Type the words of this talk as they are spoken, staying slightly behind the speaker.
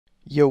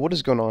Yo, what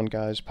is going on,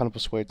 guys? Pineapple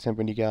Sweats, and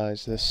bringing you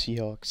guys the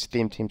Seahawks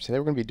theme team. Today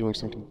we're going to be doing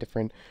something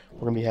different.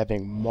 We're going to be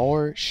having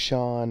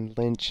Marshawn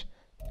Lynch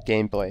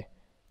gameplay.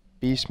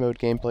 Beast mode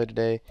gameplay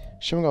today,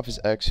 showing off his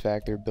X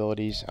Factor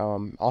abilities.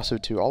 Also,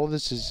 too, all of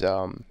this is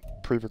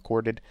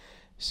pre-recorded,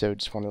 so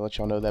just want to let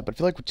y'all know that. But if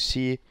you like what you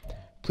see,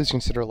 please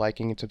consider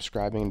liking and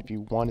subscribing. And if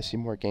you want to see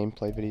more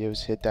gameplay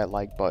videos, hit that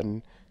like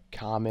button,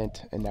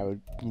 comment, and that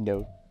would,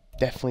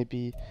 definitely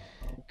be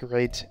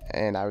great,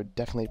 and I would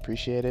definitely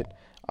appreciate it.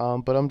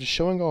 But I'm just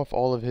showing off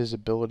all of his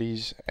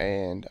abilities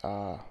and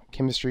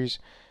chemistries.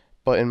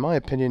 But in my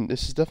opinion,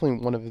 this is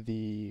definitely one of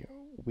the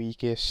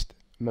weakest,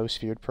 most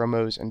feared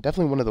promos, and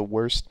definitely one of the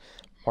worst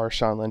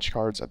Marshawn Lynch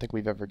cards I think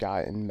we've ever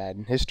got in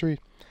Madden history.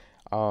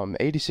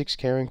 86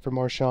 carrying for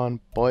Marshawn,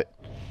 but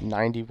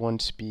 91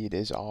 speed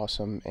is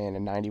awesome, and a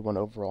 91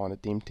 overall on the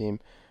theme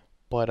team.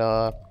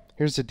 But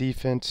here's the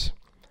defense.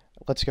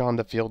 Let's get on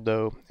the field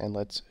though, and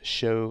let's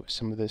show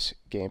some of this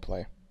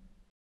gameplay.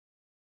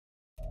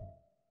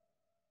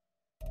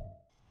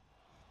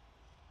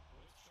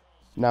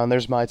 Now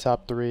there's my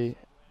top three,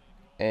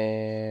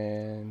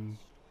 and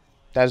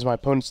that is my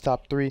opponent's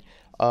top three.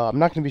 I'm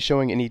not going to be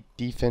showing any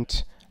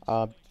defense,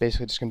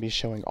 basically just going to be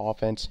showing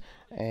offense,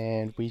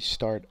 and we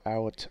start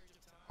out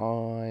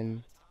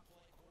on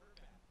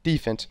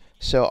defense.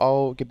 So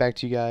I'll get back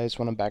to you guys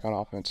when I'm back on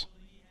offense.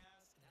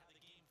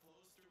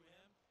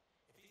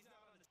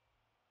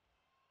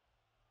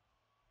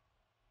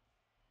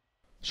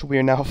 So we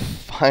are now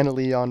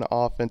finally on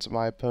offense.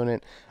 My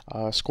opponent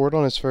scored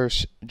on his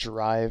first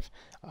drive.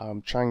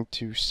 I'm trying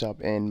to sub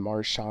in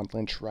Marshawn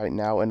Lynch right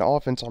now. In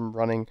offense, I'm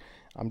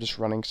just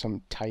running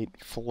some tight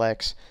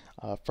flex.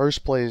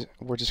 First play,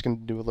 we're just going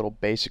to do a little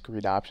basic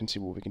read option, see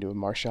what we can do with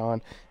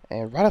Marshawn.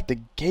 And right out the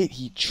gate,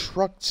 he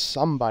trucked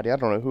somebody. I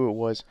don't know who it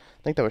was.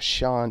 I think that was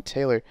Sean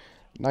Taylor.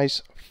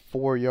 Nice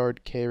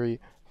 4-yard carry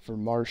for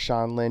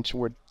Marshawn Lynch.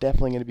 We're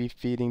definitely going to be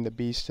feeding the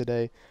beast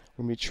today.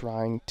 We're going to be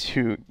trying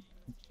to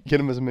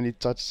get him as many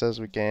touches as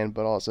we can,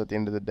 but also at the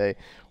end of the day,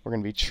 we're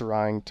going to be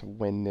trying to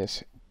win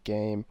this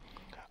game.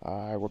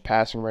 We're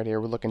passing right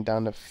here. We're looking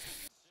down to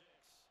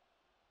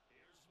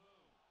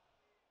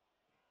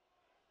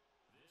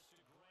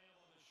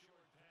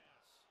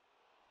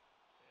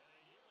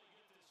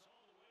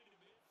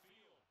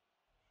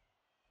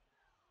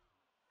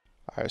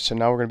Alright, so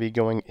now we're going to be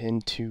going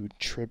into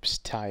trips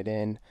tight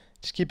end.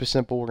 Just keep it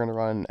simple. We're going to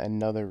run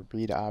another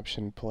read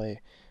option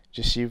play.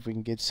 Just see if we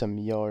can get some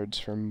yards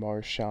from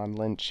Marshawn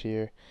Lynch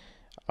here.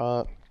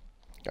 Gotta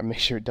make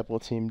sure to double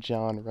team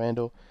John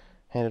Randall.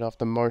 Hand it off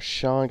to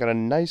Marshawn. Got a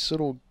nice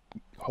little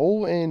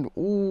hole in.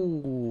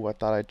 Ooh, I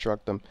thought I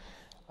trucked him.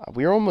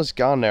 We were almost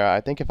gone there. I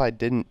think if I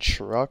didn't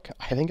truck,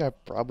 I think I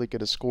probably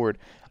could have scored.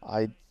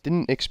 I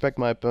didn't expect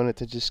my opponent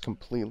to just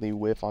completely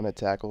whiff on a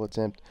tackle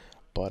attempt.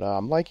 But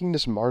I'm liking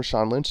this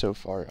Marshawn Lynch so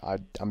far.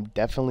 I'm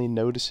definitely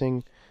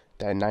noticing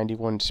that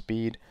 91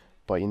 speed.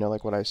 But,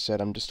 like what I said,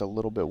 I'm just a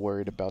little bit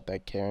worried about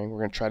that carrying. We're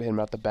going to try to hit him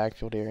out the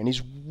backfield here. And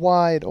he's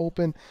wide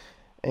open.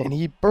 And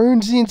he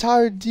burns the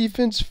entire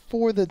defense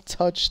for the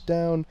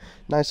touchdown.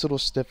 Nice little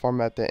stiff arm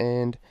at the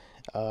end.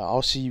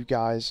 I'll see you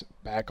guys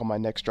back on my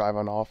next drive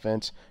on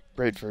offense.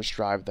 Great first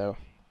drive, though.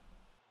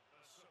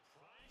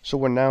 So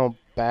we're now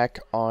back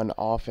on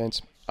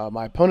offense.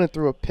 My opponent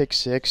threw a pick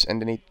six,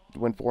 and then he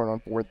went for it on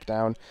fourth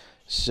down.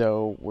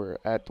 So we're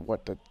at,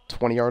 the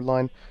 20-yard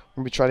line.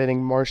 We're going to try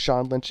hitting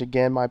Marshawn Lynch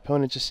again. My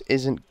opponent just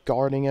isn't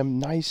guarding him.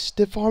 Nice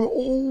stiff arm.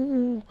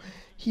 Oh,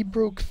 he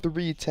broke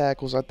 3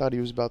 tackles. I thought he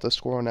was about to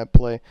score on that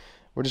play.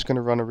 We're just going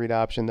to run a read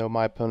option, though.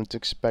 My opponent's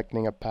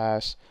expecting a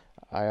pass.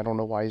 I don't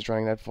know why he's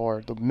running that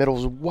far. The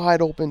middle's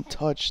wide open.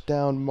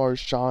 Touchdown,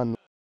 Marshawn.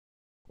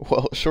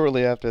 Well,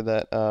 shortly after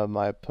that,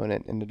 my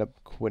opponent ended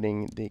up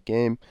quitting the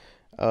game.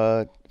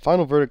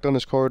 Final verdict on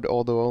this card,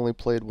 although I only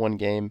played 1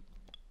 game.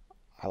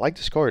 I like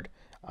this card.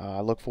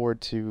 I look forward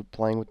to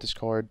playing with this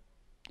card.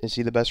 Is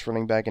he the best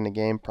running back in the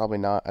game? Probably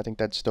not. I think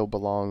that still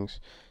belongs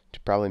to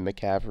probably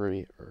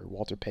McCaffrey or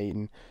Walter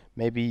Payton.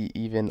 Maybe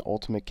even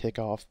Ultimate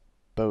Kickoff,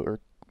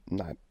 or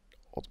not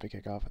Ultimate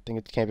Kickoff. I think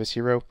it's Campus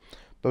Hero,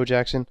 Bo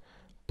Jackson.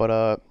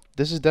 But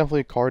this is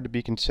definitely a card to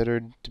be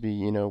considered to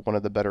be, one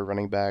of the better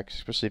running backs,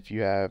 especially if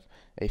you have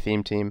a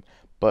theme team.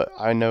 But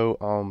I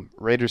know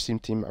Raiders theme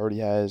team already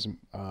has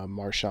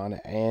Marshawn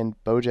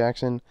and Bo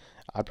Jackson.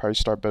 I'd probably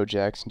start Bo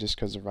Jackson just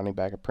because of running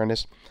back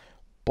apprentice.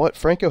 But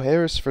Franco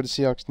Harris for the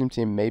Seahawks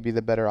team may be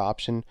the better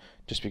option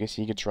just because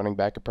he gets running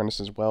back apprentice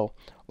as well.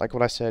 Like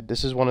what I said,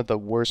 this is one of the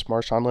worst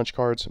Marshawn Lynch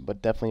cards,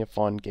 but definitely a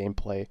fun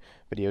gameplay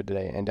video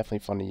today and definitely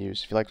fun to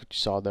use. If you liked what you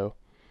saw, though,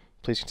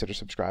 please consider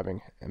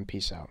subscribing, and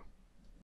peace out.